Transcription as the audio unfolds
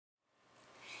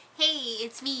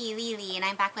it's me, Lily, and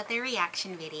I'm back with a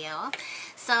reaction video.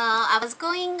 So I was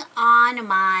going on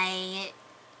my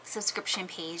subscription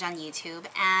page on YouTube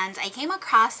and I came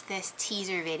across this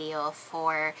teaser video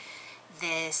for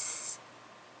this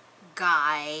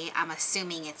guy. I'm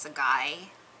assuming it's a guy.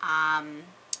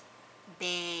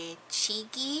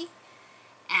 Baechigi,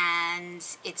 and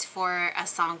it's for a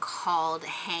song called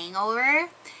Hangover.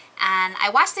 And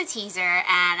I watched the teaser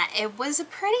and it was a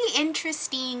pretty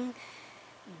interesting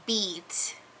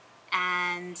beat,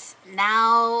 and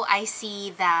now I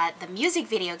see that the music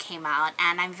video came out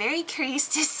and I'm very curious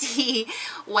to see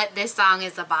what this song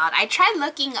is about. I tried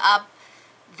looking up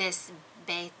this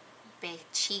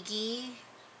Baechigi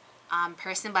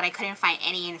person, but I couldn't find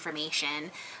any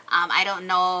information. I don't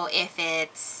know if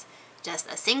it's just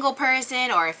a single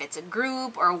person or if it's a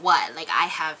group or what. Like, I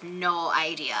have no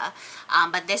idea.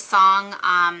 But this song,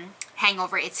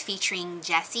 Hangover, it's featuring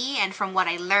Jessi, and from what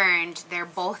I learned, they're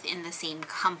both in the same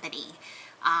company.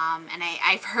 And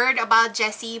I've heard about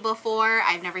Jessi before.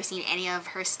 I've never seen any of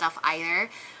her stuff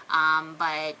either.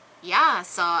 But yeah,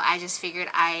 so I just figured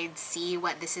I'd see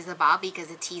what this is about because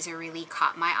the teaser really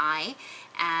caught my eye,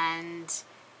 and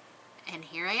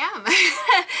here I am.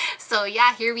 So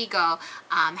yeah, here we go.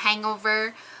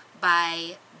 Hangover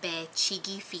by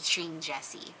Baechigi featuring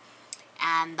Jessi,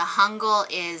 and the Hangul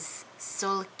is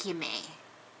sulkime.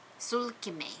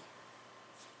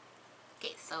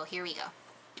 Okay, so here we go.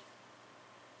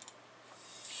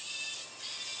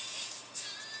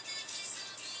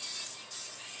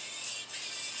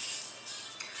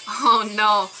 Oh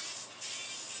no.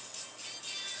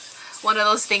 One of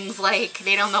those things like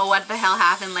they don't know what the hell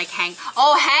happened, like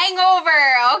oh,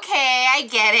 Hangover! Okay, I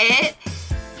get it.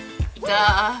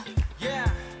 Duh.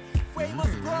 Yeah.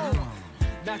 Famous bro.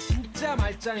 나 진짜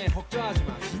말짱해. 걱정하지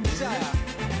마. 진짜야.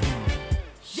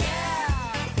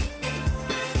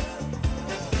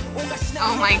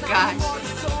 Oh my gosh.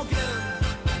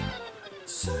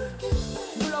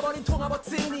 눌러버린 통화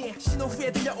버튼이 신호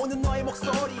후에 들려오는 너의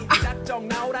목소리. 짝정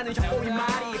나오라는 협곡이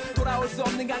말이 돌아올 수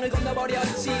없는 강을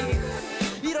건너버렸지.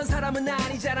 이런 사람은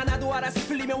아니잖아. 나도 알아서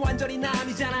풀리면 완전히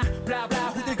남이잖아. 블라블라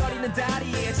후들거리는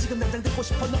다리. 지금 당장 듣고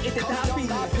싶어 너의 대답이.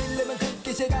 필름은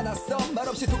끊기지 않았어.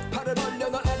 말없이 두 팔을 벌려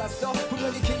널 안았어.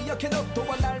 분명히 기억해 너도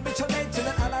날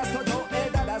미쳐내지는 않아서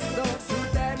너에 달았어.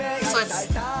 술 때문에 날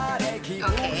달에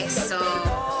기분. Okay, so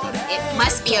it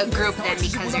must be a group then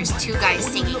because there's two guys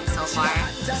singing so far.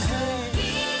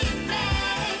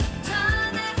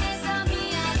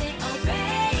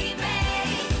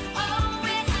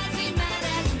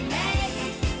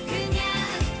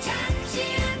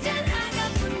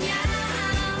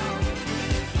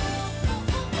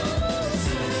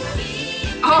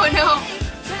 Oh no!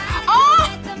 Oh!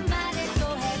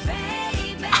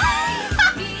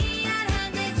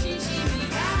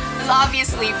 It's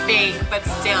obviously fake, but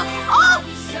still. Oh!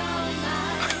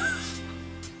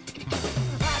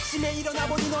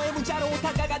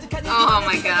 Oh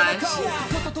my gosh.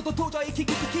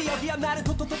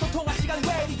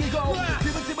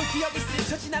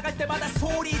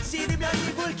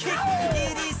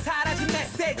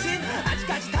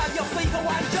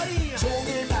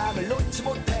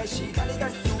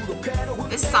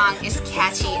 This song is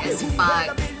catchy as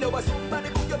fuck.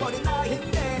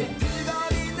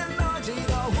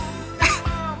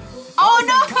 Oh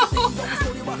no!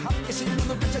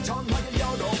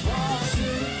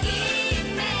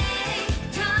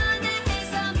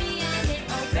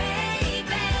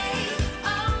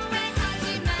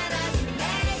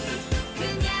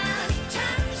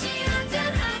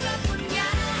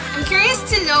 I'm curious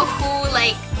to know who,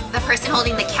 like, the person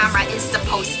holding the camera is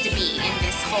supposed to be in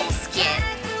this whole skit.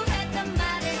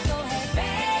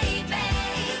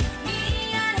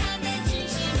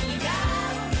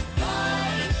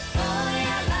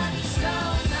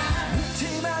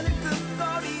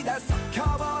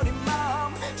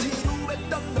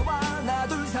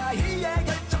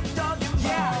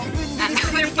 And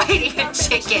they're fighting a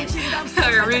chicken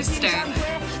or a rooster.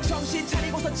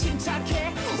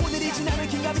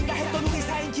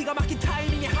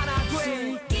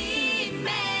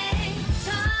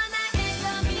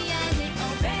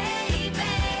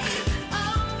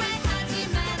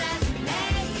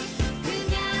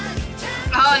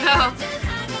 Oh no!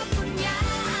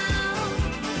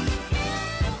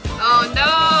 Oh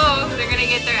no! They're gonna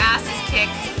get their asses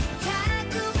kicked.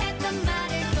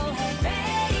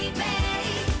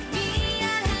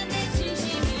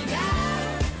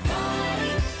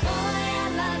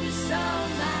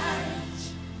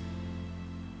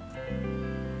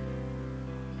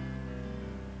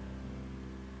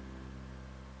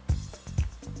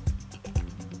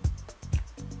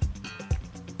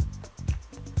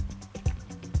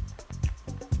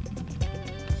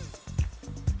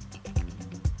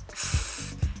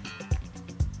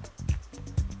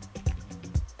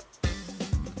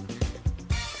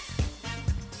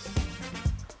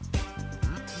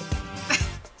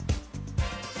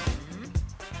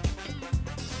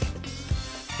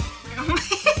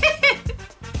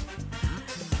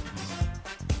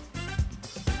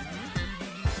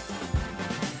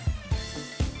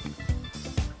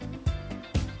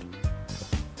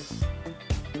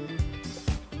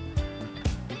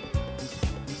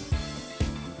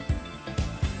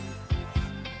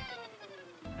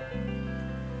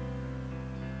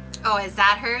 Oh, is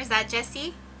that her? Is that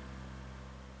Jessi?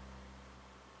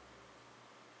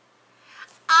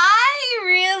 I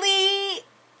really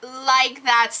like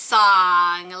that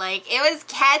song. Like, it was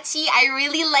catchy. I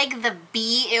really like the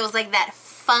beat. It was like that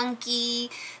funky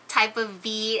type of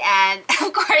beat, and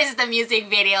of course the music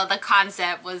video, the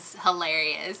concept was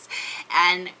hilarious.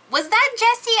 And was that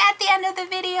Jessi at the end of the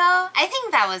video? I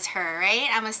think that was her, right?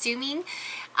 I'm assuming.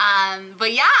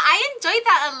 But yeah, I enjoyed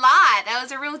that a lot. That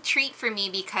was a real treat for me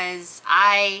because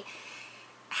I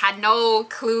had no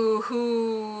clue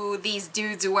who these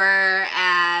dudes were,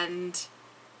 and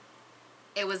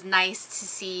it was nice to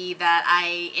see that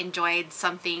I enjoyed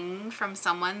something from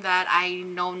someone that I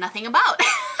know nothing about.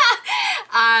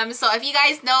 So if you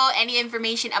guys know any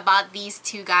information about these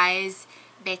two guys,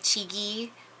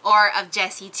 Baechigi, or of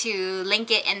Jessi too, link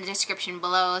it in the description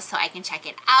below so I can check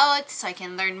it out, so I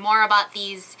can learn more about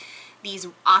these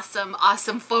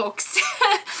awesome folks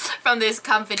from this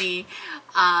company.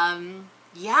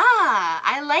 Yeah,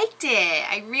 I liked it.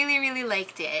 I really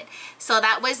liked it. So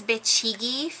that was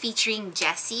Baechigi featuring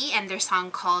Jessi and their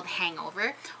song called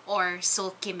Hangover, or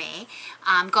Solkime.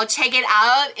 Go check it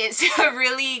out. It's a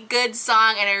really good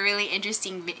song and a really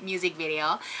interesting music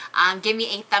video. Give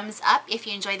me a thumbs up if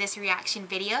you enjoyed this reaction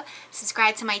video.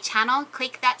 Subscribe to my channel.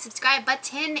 Click that subscribe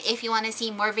button if you want to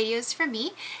see more videos from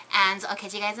me. And I'll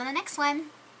catch you guys on the next one.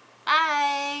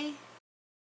 Bye!